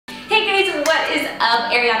is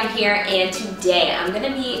up? Arianna here, and today I'm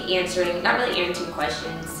gonna be answering, not really answering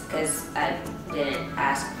questions because I didn't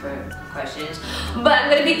ask for questions, but I'm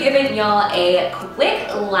gonna be giving y'all a quick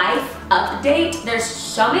life update. There's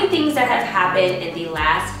so many things that have happened in the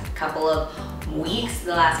last couple of weeks,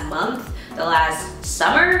 the last month, the last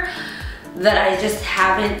summer, that I just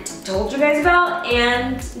haven't told you guys about,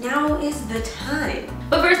 and now is the time.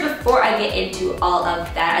 But first, before I get into all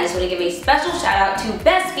of that, I just want to give a special shout out to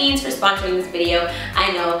Best Fiends for sponsoring this video.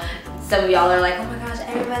 I know some of y'all are like, oh my gosh,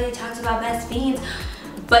 everybody talks about Best Fiends,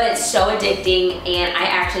 but it's so addicting, and I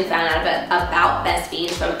actually found out about Best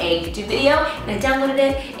Fiends from a YouTube video, and I downloaded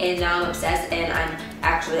it, and now I'm obsessed, and I'm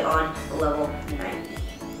actually on level 90.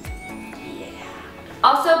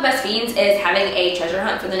 Also, Best Fiends is having a treasure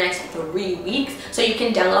hunt for the next 3 weeks, so you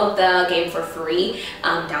can download the game for free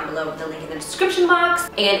down below with the link in the description box.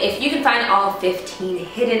 And if you can find all 15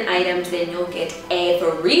 hidden items, then you'll get a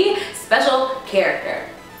free special character.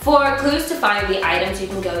 For clues to find the items, you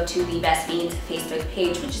can go to the Best Fiends Facebook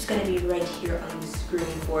page, which is going to be right here on the screen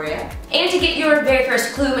for you. And to get your very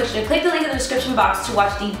first clue, make sure to click the link in the description box to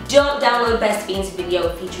watch the Don't Download Best Fiends video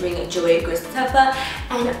featuring Joey Graceffa,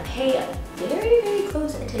 and pay very, very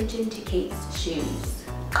close attention to Kate's shoes.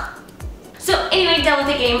 So anyway,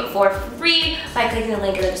 download the game for free by clicking the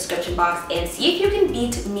link in the description box and see if you can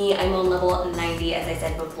beat me. I'm on level 90, as I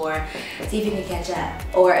said before. See if you can catch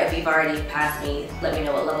up. Or if you've already passed me, let me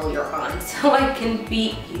know what level you're on so I can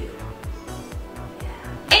beat you.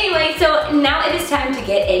 Yeah. Anyway, so now it is time to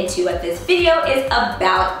get into what this video is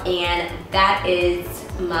about, and that is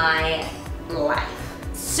my life.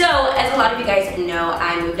 So, as a lot of you guys know,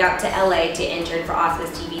 I moved out to LA to intern for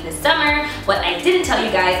Awesomeness TV this summer. What I didn't tell you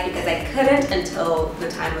guys, because I couldn't until the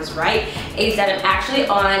time was right, is that I'm actually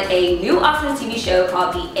on a new Awesomeness TV show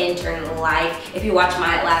called The Intern Life. If you watched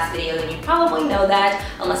my last video, then you probably know that.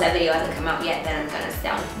 Unless that video hasn't come out yet, then I'm gonna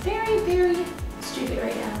sound very, very stupid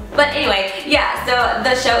right now. But anyway, yeah, so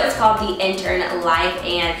the show is called The Intern Life,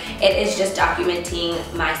 and it is just documenting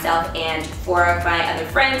myself and 4 of my other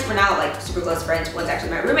friends. We're now like super close friends. One's actually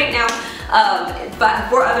my roommate now, but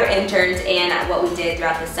 4 other interns, and what we did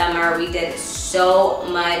throughout the summer. We did so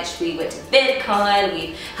much. We went to VidCon,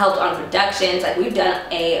 we helped on productions, like we've done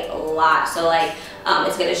a lot. So like,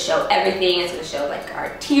 it's gonna show everything. It's gonna show like our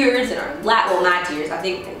tears and our well, not tears, I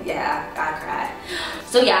think, yeah, I cried.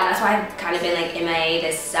 So yeah, that's why I've kind of been like MIA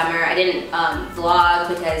this summer. I didn't vlog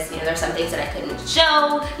because, you know, there's some things that I couldn't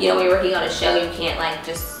show. You know, when you're working on a show, you can't like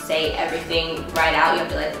just say everything right out. You have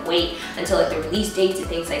to like wait until like the release dates and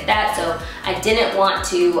things like that. So I didn't want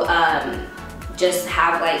to just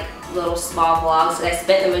have like little small vlogs. So I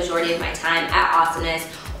spent the majority of my time at Awesomeness,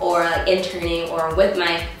 or like interning, or with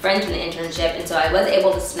my friends from the internship, and so I was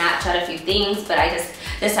able to Snapchat a few things, but I just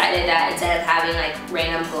decided that instead of having like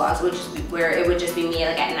random vlogs, where it would just be me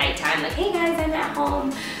like at nighttime, like, hey guys, I'm at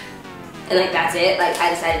home, and like that's it, like I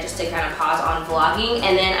decided just to kind of pause on vlogging,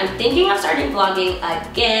 and then I'm thinking of starting vlogging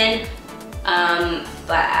again,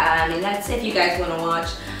 but I mean, that's if you guys want to watch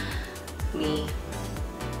me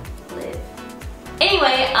live.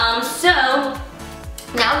 Anyway, so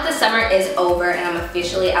now that the summer is over and I'm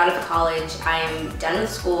officially out of college, I am done with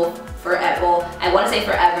school forever. Well, I want to say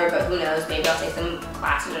forever, but who knows, maybe I'll take some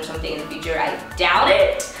classes or something in the future. I doubt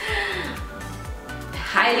it.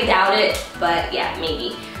 Highly doubt it, but yeah,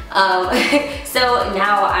 maybe. So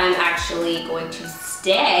now I'm actually going to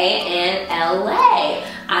stay in LA.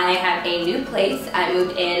 I have a new place. I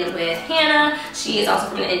moved in with Hannah. She is also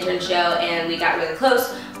from the intern show, and we got really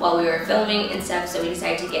close while we were filming and stuff, so we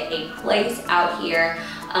decided to get a place out here.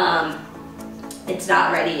 It's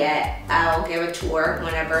not ready yet. I'll give a tour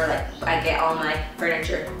whenever like I get all my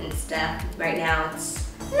furniture and stuff. Right now it's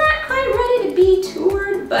not quite ready to be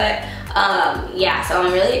toured, but yeah, so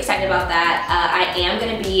I'm really excited about that. I am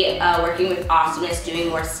going to be working with Awesomeness, doing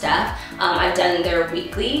more stuff. I've done their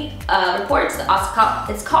weekly reports.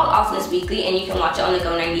 It's called Awesomeness Weekly, and you can watch it on the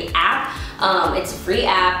Go90 app. It's a free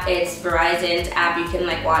app. It's Verizon's app. You can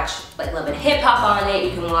like watch like Love and Hip Hop on it.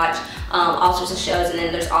 You can watch all sorts of shows, and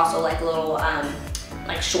then there's also like little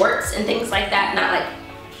like shorts and things like that. Not like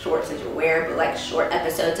shorts that you wear, but like short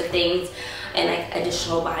episodes of things, and like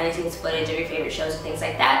additional behind the scenes footage of your favorite shows and things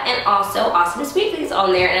like that. And also Awesomeness Weekly is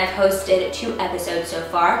on there, and I've posted 2 episodes so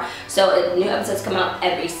far. So new episodes come out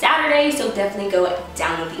every Saturday, so definitely go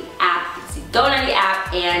download the app. It's the Go90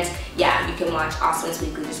 app, and yeah, you can watch Awesomeness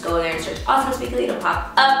Weekly. Just go there and search Awesomeness Weekly, it'll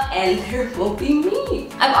pop up, and there will be me.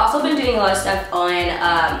 I've also been doing a lot of stuff on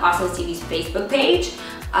Awesomeness TV's Facebook page.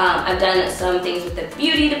 I've done some things with the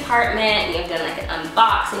beauty department, and I've done like an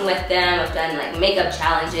unboxing with them. I've done like makeup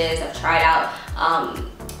challenges. I've tried out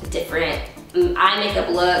different eye makeup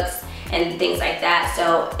looks, and things like that.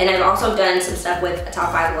 So, and I've also done some stuff with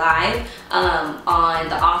Top 5 Live on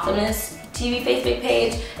the Awesomeness TV Facebook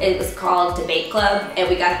page. It was called Debate Club, and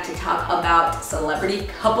we got to talk about celebrity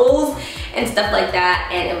couples and stuff like that,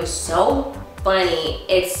 and it was so funny.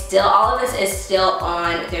 It's still, all of this is still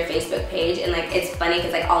on their Facebook page, and like it's funny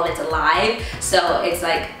because like all of it's live, so it's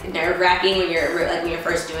like nerve-wracking when you're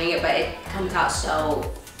first doing it, but it comes out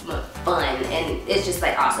so fun and it's just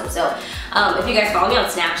like awesome. So if you guys follow me on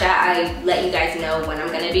Snapchat, I let you guys know when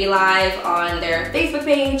I'm gonna be live on their Facebook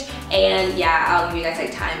page, and yeah, I'll give you guys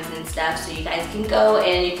like times and stuff so you guys can go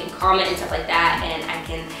and you can comment and stuff like that, and I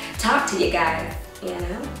can talk to you guys, you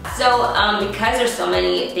know? So because there's so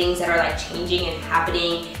many things that are like changing and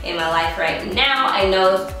happening in my life right now, I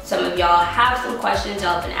know some of y'all have some questions,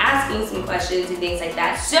 y'all have been asking some questions and things like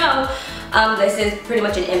that. So this is pretty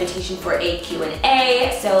much an invitation for a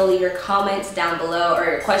Q&A, so leave your comments down below or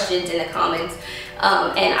your questions in the comments,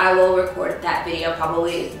 and I will record that video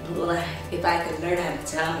probably, if I could learn how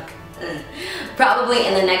to talk, probably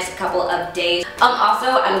in the next couple of days. Also,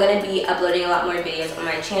 I'm going to be uploading a lot more videos on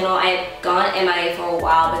my channel. I had gone MIA for a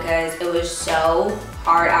while because it was so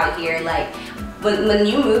hard out here. Like when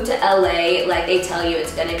you move to LA, like they tell you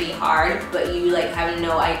it's going to be hard, but you like have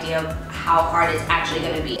no idea how hard it's actually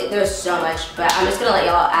going to be. There's so much, but I'm just going to let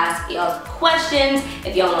y'all ask y'all's questions.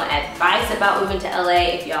 If y'all want advice about moving to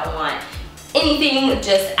LA, if y'all want anything,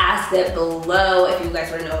 just ask it below. If you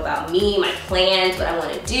guys want to know about me, my plans, what I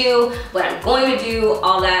want to do, what I'm going to do,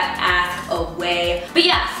 all that, ask away. But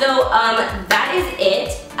yeah, so that is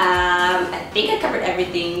it. I think I covered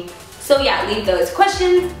everything. So yeah, leave those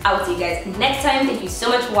questions. I will see you guys next time. Thank you so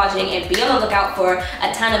much for watching, and be on the lookout for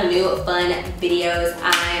a ton of new fun videos.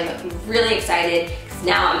 I'm really excited because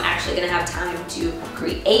now I'm actually gonna have time to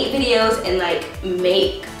create videos and like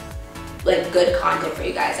make like good content for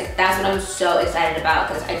you guys. Like that's what I'm so excited about,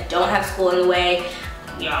 because I don't have school in the way.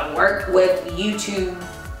 You know, I work with YouTube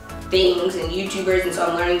things and YouTubers, and so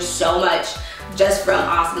I'm learning so much just from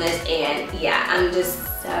awesomeness, and yeah, I'm just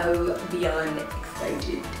so beyond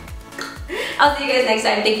excited. I'll see you guys next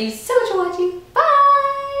time. Thank you so much for watching.